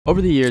Over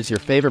the years, your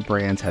favorite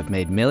brands have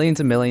made millions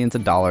and millions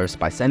of dollars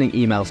by sending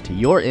emails to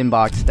your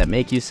inbox that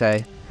make you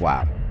say,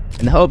 wow,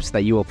 in the hopes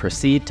that you will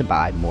proceed to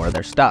buy more of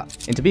their stuff.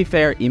 And to be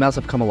fair, emails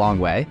have come a long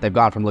way. They've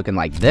gone from looking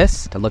like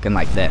this to looking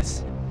like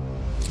this.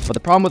 But the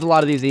problem with a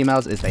lot of these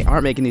emails is they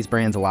aren't making these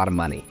brands a lot of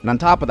money. And on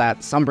top of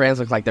that, some brands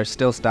look like they're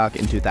still stuck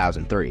in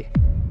 2003.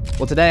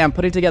 Well, today I'm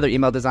putting together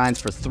email designs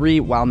for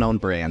 3 well-known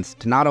brands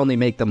to not only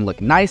make them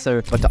look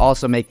nicer, but to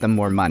also make them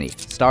more money,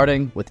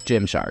 starting with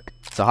Gymshark.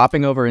 So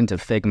hopping over into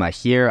Figma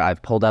here,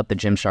 I've pulled up the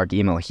Gymshark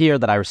email here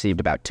that I received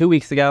about 2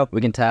 weeks ago.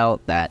 We can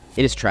tell that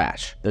it is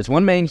trash. There's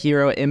one main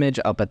hero image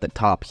up at the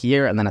top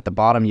here, and then at the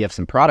bottom you have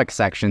some product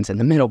sections, and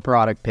the middle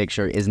product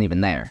picture isn't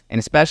even there. And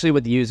especially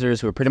with users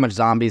who are pretty much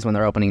zombies when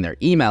they're opening their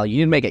email, you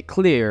need to make it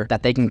clear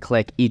that they can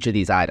click each of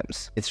these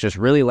items. It's just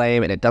really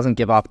lame, and it doesn't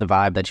give off the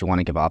vibe that you want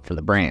to give off for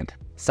the brand.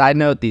 Side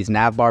note, these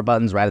navbar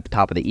buttons right at the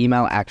top of the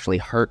email actually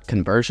hurt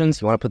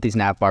conversions. You want to put these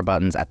navbar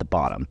buttons at the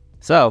bottom.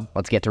 So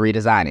let's get to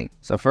redesigning.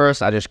 So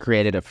first, I just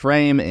created a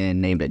frame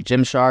and named it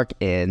Gymshark,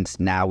 and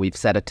now we've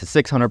set it to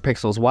 600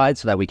 pixels wide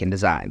so that we can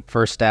design.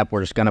 First step, we're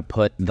just gonna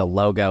put the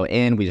logo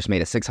in. We just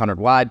made it 600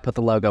 wide, put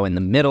the logo in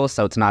the middle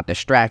so it's not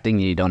distracting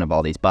and you don't have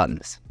all these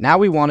buttons. Now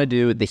we wanna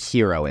do the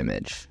hero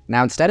image.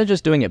 Now instead of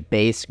just doing a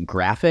base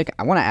graphic,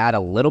 I wanna add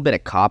a little bit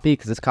of copy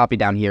because this copy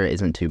down here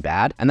isn't too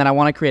bad. And then I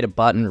wanna create a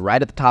button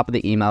right at the top of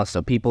the email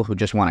so people who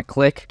just wanna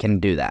click can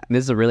do that.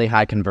 This is a really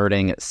high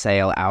converting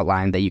sale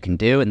outline that you can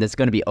do, and this is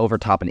gonna be over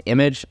top an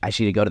image. I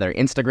should go to their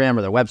Instagram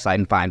or their website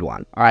and find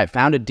one. All right,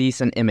 found a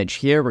decent image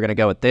here. We're gonna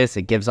go with this.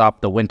 It gives off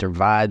the winter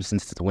vibes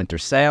since it's a winter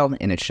sale,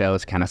 and it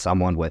shows kind of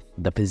someone with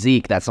the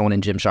physique that someone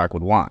in Gymshark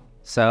would want.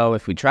 So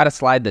if we try to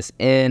slide this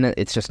in,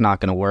 it's just not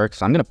gonna work.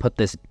 So I'm gonna put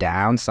this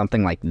down,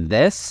 something like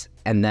this,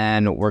 and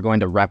then we're going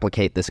to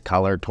replicate this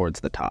color towards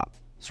the top.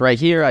 So right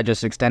here, I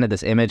just extended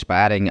this image by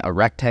adding a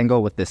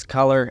rectangle with this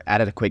color,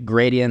 added a quick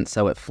gradient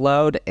so it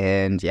flowed,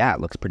 and yeah,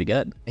 it looks pretty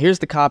good. Here's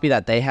the copy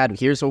that they had.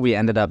 Here's what we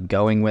ended up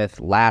going with.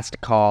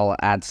 Last call,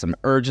 add some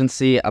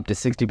urgency, up to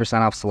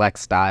 60% off select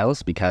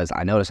styles, because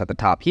I noticed at the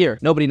top here,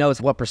 nobody knows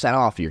what %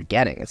 off you're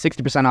getting.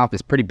 60% off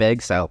is pretty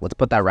big, so let's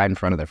put that right in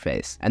front of their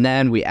face. And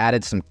then we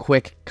added some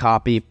quick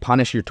copy,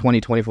 punish your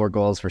 2024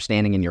 goals for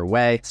standing in your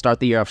way, start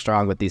the year off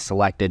strong with these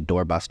selected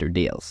doorbuster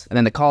deals. And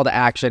then the call to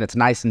action, it's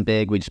nice and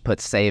big, we just put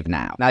save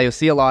now. Now you'll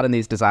see a lot in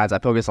these designs, I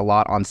focus a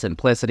lot on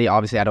simplicity.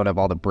 Obviously I don't have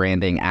all the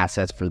branding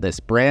assets for this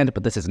brand,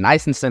 but this is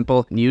nice and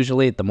simple. And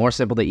usually the more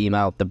simple the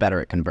email, the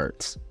better it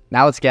converts.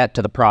 Now let's get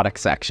to the product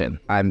section.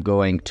 I'm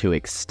going to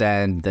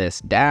extend this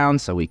down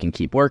so we can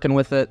keep working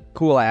with it.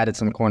 Cool, I added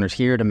some corners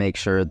here to make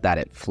sure that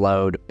it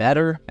flowed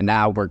better. And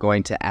now we're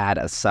going to add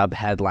a sub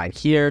headline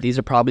here. These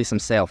are probably some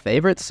sale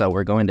favorites, so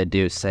we're going to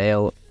do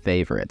sale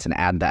favorites and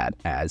add that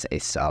as a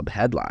sub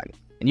headline.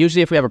 And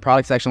usually if we have a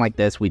product section like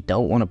this, we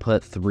don't want to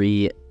put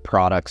 3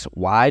 products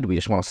wide. We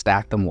just want to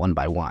stack them one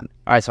by one.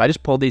 All right, so I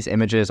just pulled these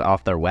images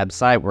off their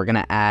website. We're going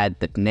to add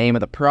the name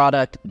of the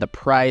product, the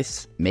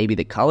price, maybe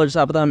the colors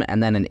of them,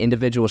 and then an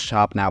individual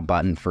shop now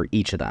button for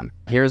each of them.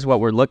 Here's what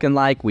we're looking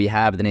like. We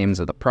have the names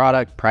of the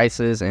product,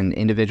 prices, and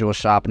individual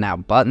shop now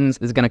buttons.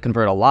 This is going to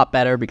convert a lot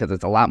better because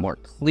it's a lot more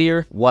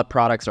clear what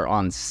products are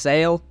on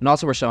sale. And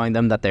also we're showing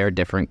them that there are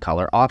different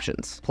color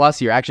options. Plus,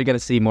 you're actually going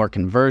to see more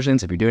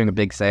conversions if you're doing a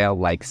big sale,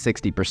 like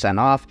 60%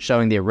 off,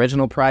 showing the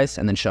original price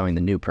and then showing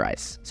the new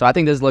price. So I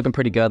think this is looking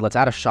pretty good. Let's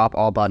add a shop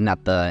all button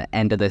at the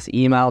end of this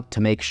email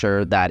to make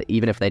sure that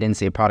even if they didn't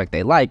see a product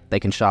they like, they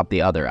can shop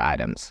the other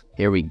items.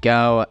 Here we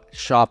go,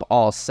 shop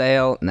all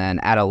sale, and then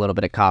add a little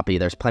bit of copy.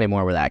 There's plenty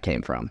more where that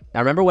came from.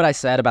 Now remember what I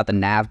said about the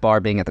nav bar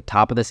being at the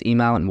top of this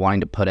email and wanting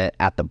to put it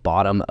at the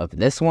bottom of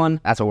this one?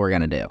 That's what we're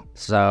gonna do.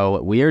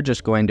 So we are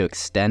just going to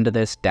extend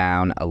this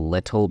down a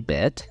little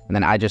bit, and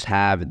then I just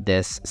have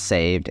this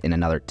saved in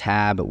another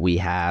tab. We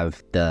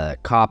have the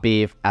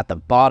copy at the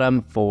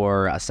bottom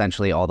for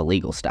essentially all the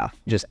legal stuff.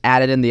 Just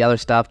added in the other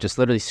stuff, just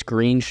literally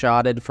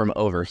screenshotted from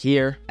over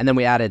here, and then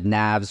we added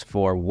navs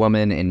for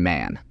woman and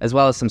man, as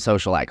well as some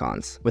social icons.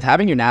 With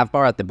having your nav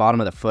bar at the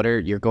bottom of the footer,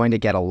 you're going to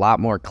get a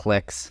lot more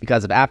clicks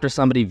because if after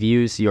somebody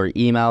views your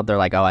email, they're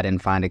like, oh, I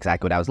didn't find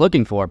exactly what I was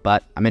looking for,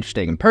 but I'm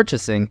interested in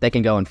purchasing, they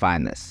can go and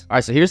find this. All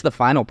right, so here's the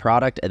final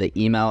product of the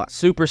email.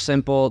 Super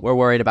simple. We're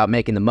worried about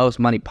making the most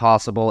money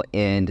possible,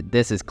 and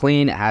this is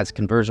clean. It has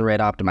conversion rate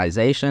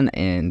optimization,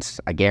 and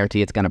I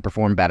guarantee it's going to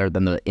perform better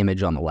than the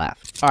image on the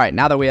left. All right,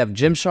 now that we have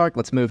Gymshark,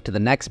 let's move to the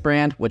next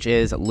brand, which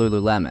is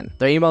Lululemon.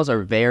 Their emails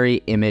are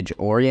very image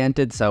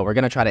oriented, so we're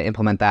going to try to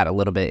implement that a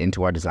little bit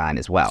into our design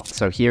as well.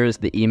 So here's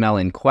the email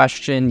in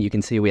question. You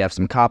can see we have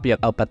some copy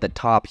up at the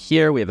top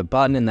here. We have a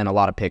button and then a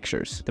lot of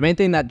pictures. The main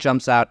thing that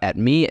jumps out at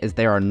me is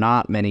there are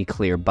not many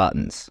clear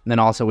buttons. And then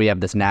also we have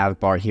this nav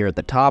bar here at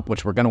the top,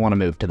 which we're going to want to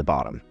move to the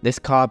bottom. This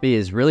copy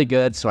is really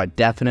good, so I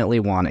definitely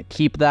want to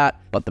keep that.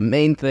 But the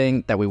main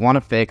thing that we want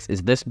to fix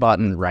is this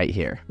button right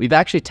here. We've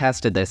actually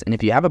tested this, and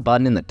if you have a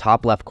button in the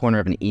top left corner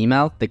of an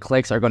email, the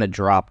clicks are going to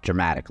drop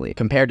dramatically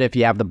compared to if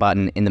you have the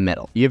button in the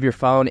middle. You have your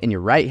phone in your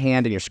right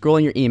hand and you're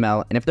scrolling your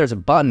email, and if there's a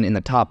button in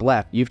the top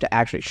left, you have to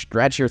actually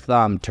stretch your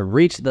thumb to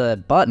reach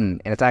the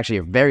button, and it's actually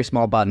a very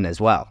small button as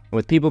well. And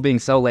with people being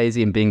so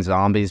lazy and being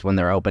zombies when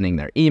they're opening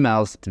their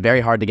emails, it's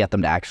very hard to get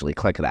them to actually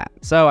click that.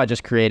 So I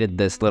just created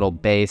this little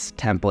base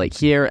template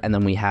here, and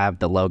then we have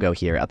the logo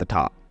here at the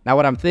top. Now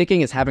what I'm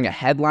thinking is having a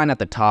headline at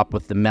the top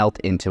with the melt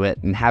into it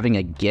and having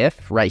a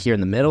GIF right here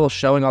in the middle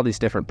showing all these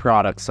different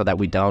products so that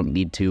we don't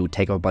need to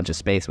take up a bunch of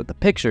space with the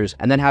pictures,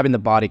 and then having the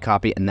body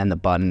copy and then the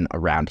button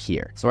around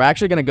here. So we're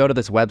actually going to go to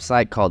this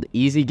website called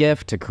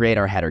EasyGIF to create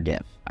our header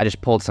GIF. I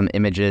just pulled some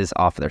images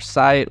off their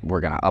site.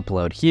 We're going to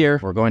upload here.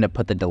 We're going to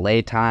put the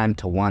delay time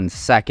to 1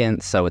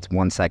 second, so it's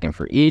 1 second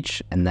for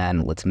each, and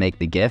then let's make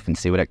the GIF and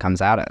see what it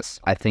comes out as.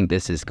 I think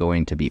this is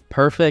going to be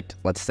perfect.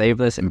 Let's save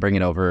this and bring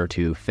it over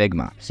to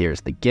Figma.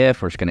 Here's the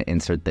GIF. We're just going to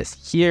insert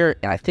this here,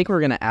 and I think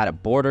we're going to add a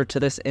border to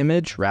this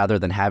image rather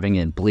than having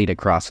it bleed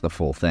across the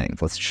full thing.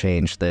 Let's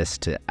change this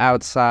to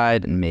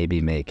outside and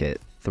maybe make it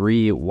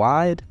 3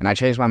 wide. And I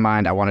changed my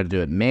mind. I wanted to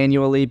do it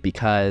manually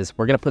because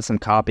we're going to put some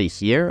copy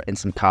here and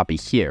some copy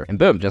here. And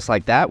boom, just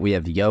like that, we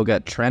have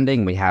yoga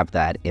trending. We have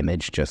that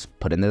image just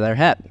put into their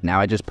head. Now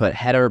I just put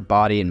header,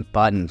 body, and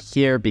button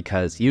here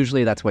because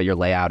usually that's what your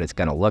layout is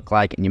going to look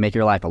like. And you make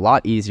your life a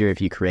lot easier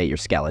if you create your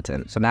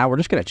skeleton. So now we're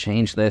just going to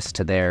change this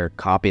to their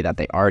copy that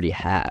they already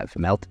have,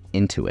 melt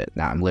into it.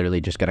 Now I'm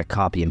literally just going to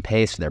copy and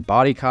paste their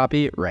body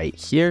copy right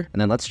here. And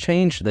then let's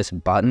change this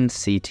button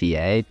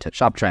CTA to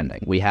shop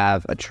trending. We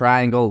have a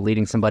triangle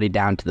leading somebody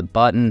down to the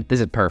button.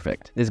 This is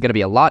perfect. This is going to be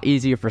a lot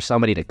easier for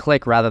somebody to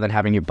click rather than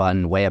having your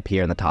button way up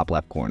here in the top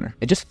left corner.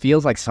 It just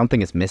feels like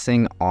something is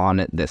missing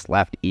on this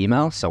left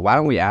email, so why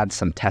don't we add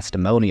some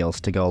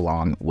testimonials to go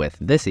along with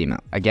this email?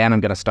 Again,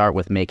 I'm going to start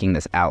with making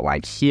this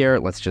outline here.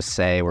 Let's just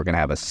say we're going to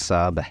have a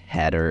sub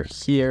header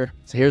here.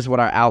 So here's what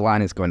our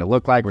outline is going to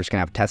look like. We're just going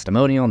to have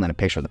testimonial and then a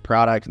picture of the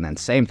product, and then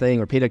same thing,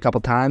 repeat it a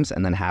couple times,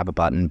 and then have a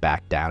button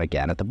back down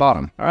again at the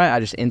bottom. All right, I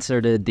just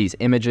inserted these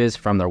images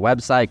from their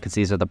website because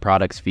these are the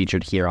products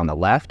featured here on the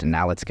left, and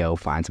now let's go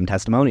find some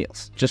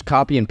testimonials. Just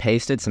copy and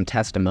pasted some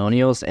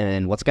testimonials,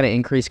 and what's going to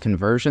increase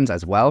conversions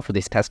as well for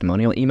these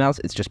testimonial emails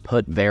is just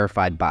put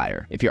verified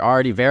buyer. If you're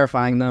already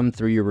verifying them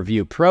through your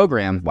review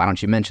program, why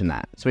don't you mention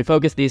that? So we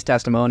focus these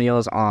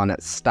testimonials on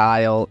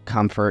style,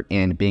 comfort,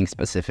 and being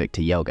specific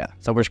to yoga.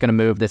 So we're just going to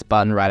move this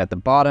button right at the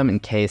bottom in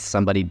case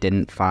somebody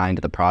didn't find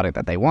the product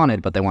that they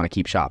wanted, but they want to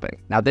keep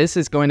shopping. Now this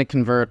is going to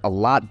convert a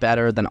lot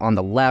better than on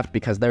the left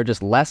because there are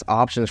just less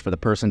options for the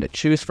person to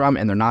choose from,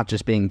 and they're not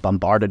just being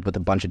bombarded with a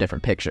bunch of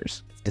different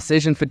pictures.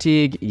 Decision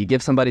fatigue, you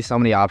give somebody so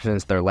many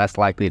options, they're less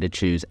likely to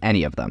choose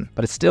any of them.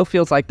 But it still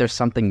feels like there's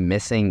something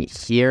missing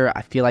here.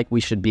 I feel like we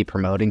should be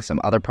promoting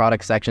some other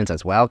product sections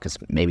as well because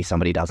maybe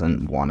somebody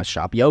doesn't want to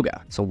shop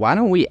yoga. So why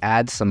don't we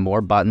add some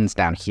more buttons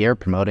down here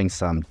promoting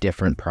some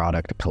different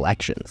product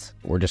collections?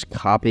 We're just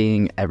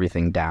copying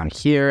everything down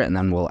here, and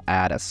then we'll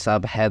add a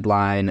sub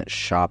headline,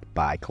 shop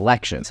by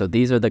collection. So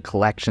these are the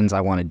collections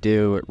I want to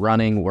do: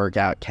 running,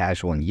 workout,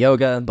 casual, and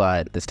yoga,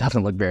 but this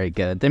doesn't look very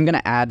good. Then I'm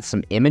going to add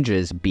some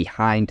images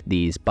behind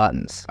these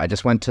buttons. I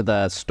just went to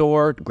the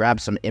store, grabbed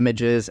some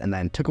images, and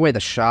then took away the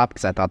shop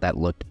because I thought that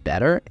looked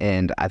better,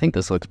 and I think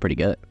this looks pretty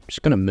good. I'm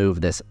just going to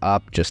move this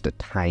up just a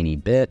tiny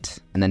bit,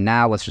 and then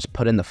now let's just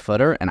put in the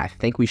footer, and I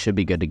think we should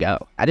be good to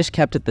go. I just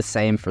kept it the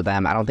same for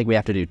them. I don't think we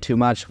have to do too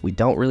much. We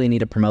don't really need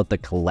to promote the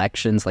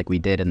collections like we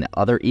did in the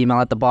other email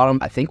at the bottom.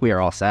 I think we are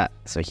all set.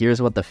 So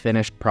here's what the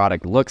finished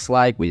product looks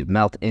like. We've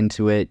melt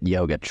into it,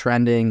 yoga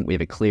trending, we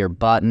have a clear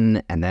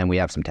button, and then we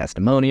have some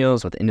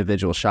testimonials with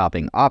individual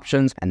shopping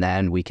options, and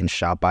then we can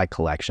shop by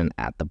collection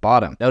at the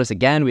bottom. Notice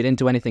again, we didn't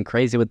do anything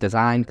crazy with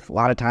design. A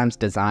lot of times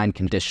design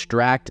can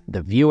distract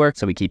the viewer,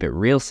 so we keep it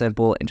real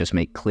simple and just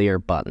make clear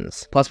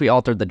buttons. Plus we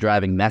altered the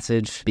driving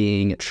message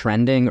being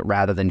trending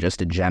rather than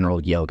just a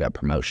general yoga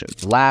promotion.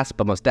 Last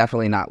but most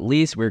definitely not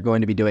least, we're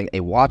going to be doing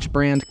a watch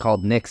brand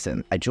called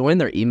Nixon. I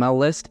joined their email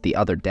list the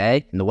other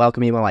day, and the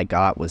welcome email I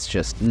got was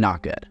just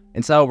not good.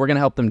 And so we're going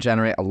to help them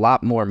generate a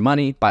lot more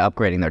money by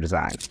upgrading their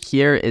design.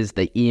 Here is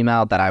the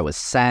email that I was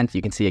sent.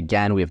 You can see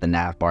again, we have the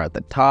nav bar at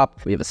the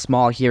top. We have a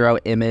small hero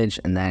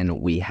image, and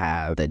then we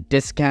have the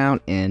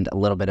discount and a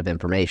little bit of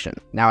information.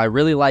 Now, I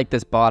really like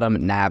this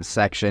bottom nav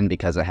section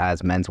because it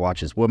has men's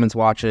watches, women's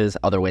watches,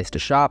 other ways to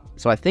shop.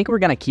 So I think we're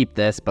going to keep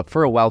this, but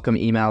for a welcome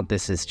email,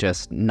 this is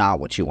just not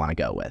what you want to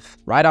go with.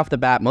 Right off the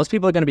bat, most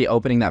people are going to be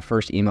opening that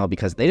first email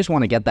because they just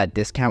want to get that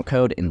discount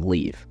code and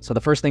leave. So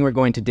the first thing we're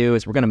going to do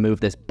is we're going to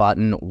move this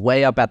button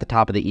way up at the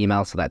top of the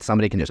email so that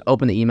somebody can just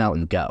open the email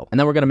and go. And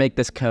then we're going to make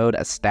this code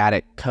a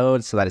static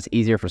code so that it's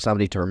easier for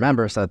somebody to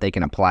remember so that they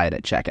can apply it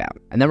at checkout.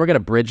 And then we're going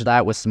to bridge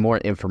that with some more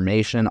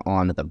information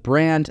on the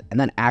brand and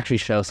then actually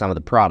show some of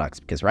the products,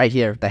 because right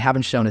here, they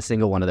haven't shown a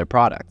single one of their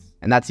products.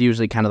 And that's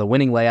usually kind of the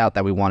winning layout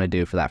that we want to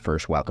do for that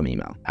first welcome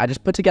email. I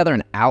just put together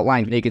an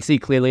outline. You can see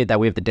clearly that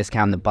we have the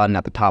discount and the button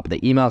at the top of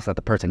the email so that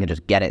the person can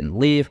just get it and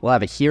leave. We'll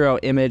have a hero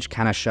image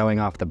kind of showing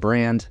off the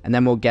brand, and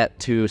then we'll get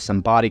to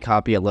some body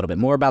copy, a little bit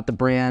more about the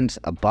brand,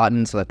 a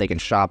button so that they can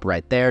shop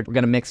right there. We're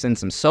going to mix in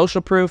some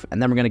social proof,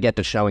 and then we're going to get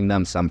to showing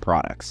them some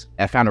products.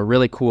 I found a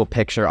really cool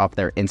picture off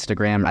their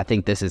Instagram. I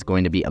think this is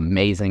going to be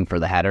amazing for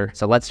the header.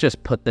 So let's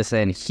just put this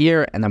in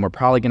here, and then we're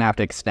probably going to have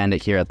to extend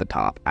it here at the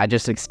top. I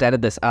just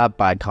extended this up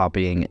by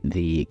copying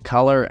the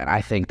color, and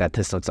I think that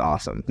this looks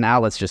awesome. Now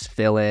let's just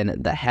fill in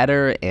the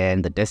header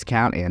and the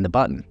discount and the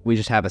button. We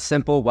just have a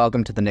simple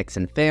welcome to the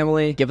Nixon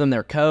family, give them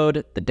their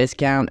code, the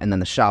discount, and then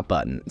the shop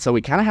button. So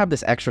we kind of have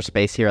this extra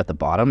space here at the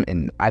bottom,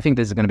 and I think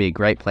this is going to be a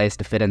great place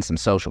to fit in some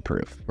social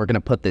proof. We're going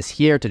to put this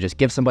here to just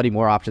give somebody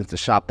more options to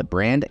shop the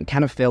brand and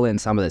kind of fill in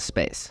some of this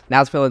space. Now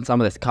let's fill in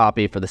some of this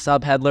copy. For the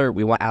subheader,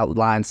 we want to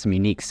outline some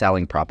unique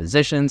selling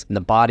propositions. In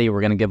the body,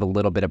 we're going to give a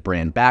little bit of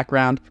brand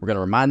background. We're going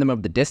to remind them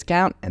of the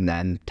discount and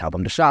then tell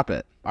them to shop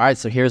it. All right,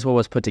 so here's what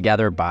was put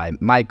together by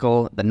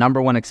Michael, the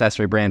 #1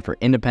 accessory brand for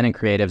independent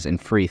creatives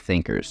and free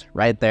thinkers.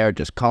 Right there,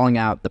 just calling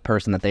out the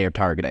person that they are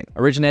targeting.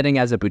 Originating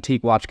as a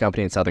boutique watch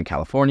company in Southern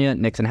California,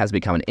 Nixon has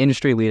become an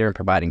industry leader in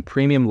providing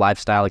premium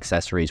lifestyle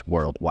accessories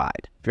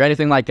worldwide. If you're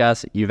anything like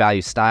us, you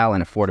value style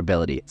and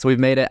affordability, so we've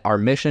made it our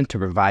mission to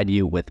provide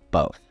you with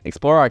both.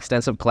 Explore our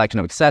extensive collection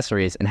of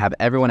accessories and have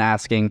everyone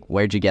asking,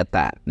 where'd you get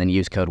that? And then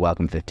use code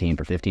WELCOME15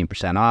 for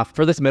 15% off.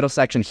 For this middle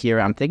section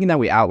here, I'm thinking that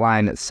we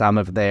outline some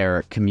of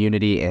their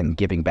community and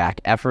giving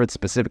back efforts,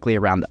 specifically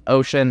around the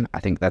ocean. I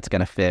think that's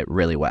going to fit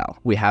really well.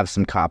 We have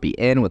some copy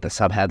in with the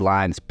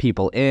subheadlines,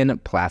 people in,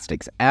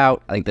 plastics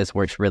out. I think this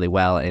works really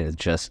well, and it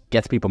just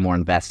gets people more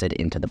invested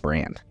into the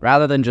brand.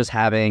 Rather than just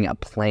having a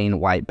plain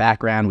white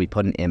background, we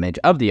put an image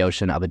of the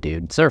ocean of a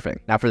dude surfing.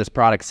 Now for this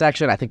product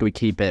section, I think we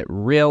keep it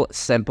real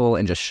simple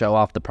and just show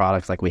off the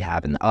products like we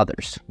have in the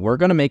others. We're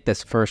going to make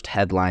this first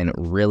headline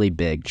really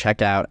big.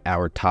 Check out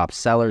our top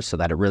sellers so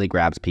that it really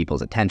grabs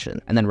people's attention.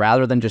 And then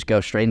rather than just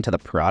go straight into the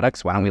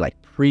products, why don't we like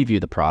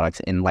preview the products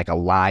in like a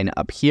line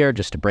up here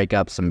just to break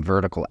up some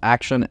vertical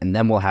action, and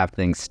then we'll have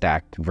things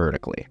stacked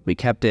vertically. We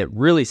kept it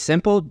really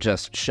simple,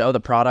 just show the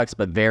products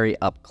but very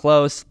up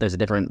close. There's a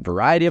different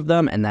variety of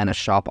them, and then a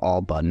shop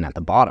all button at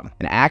the bottom.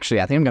 And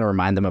actually, I think I'm going to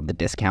remind them of the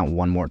discount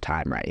one more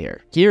time right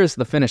here. Here's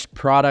the finished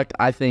product.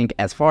 I think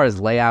as far as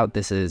layout,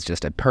 this is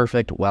just a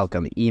perfect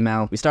welcome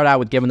email. We start out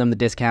with giving them the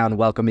discount,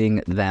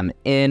 welcoming them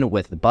in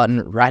with the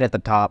button right at the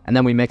top, and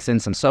then we mix in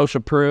some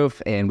social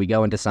proof and we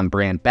go into some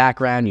brand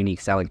background,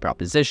 unique selling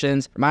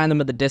propositions, remind them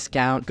of the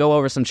discount, go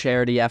over some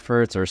charity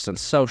efforts or some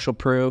social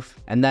proof,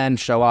 and then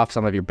show off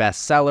some of your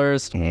best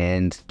sellers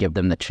and give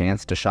them the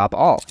chance to shop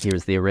all.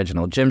 Here's the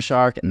original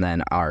Gymshark, and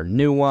then our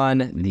new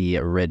one, the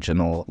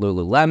original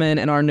Lululemon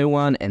in our new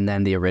one, and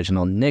then the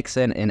original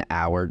Nixon in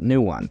our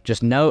new one.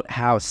 Just note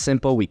how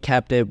simple we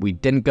kept it. We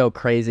didn't go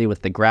crazy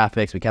with the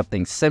graphics. We kept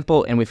things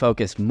simple, and we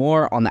focused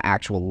more on the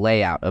actual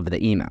layout of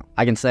the email.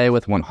 I can say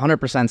with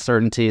 100%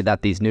 certainty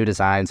that these new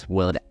designs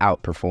would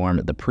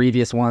outperform the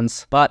previous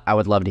ones, but I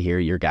would love to hear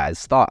your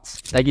guys'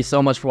 thoughts. Thank you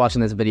so much for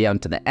watching this video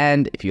to the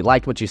end. If you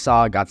liked what you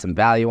saw, got some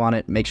value on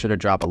it, make sure to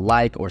drop a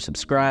like or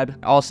subscribe.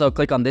 Also,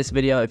 click on this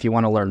video if you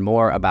want to learn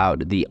more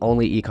about the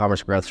only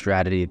e-commerce growth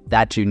strategy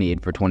that you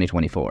need for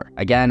 2024.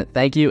 Again,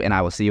 thank you, and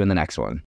I will see you in the next one.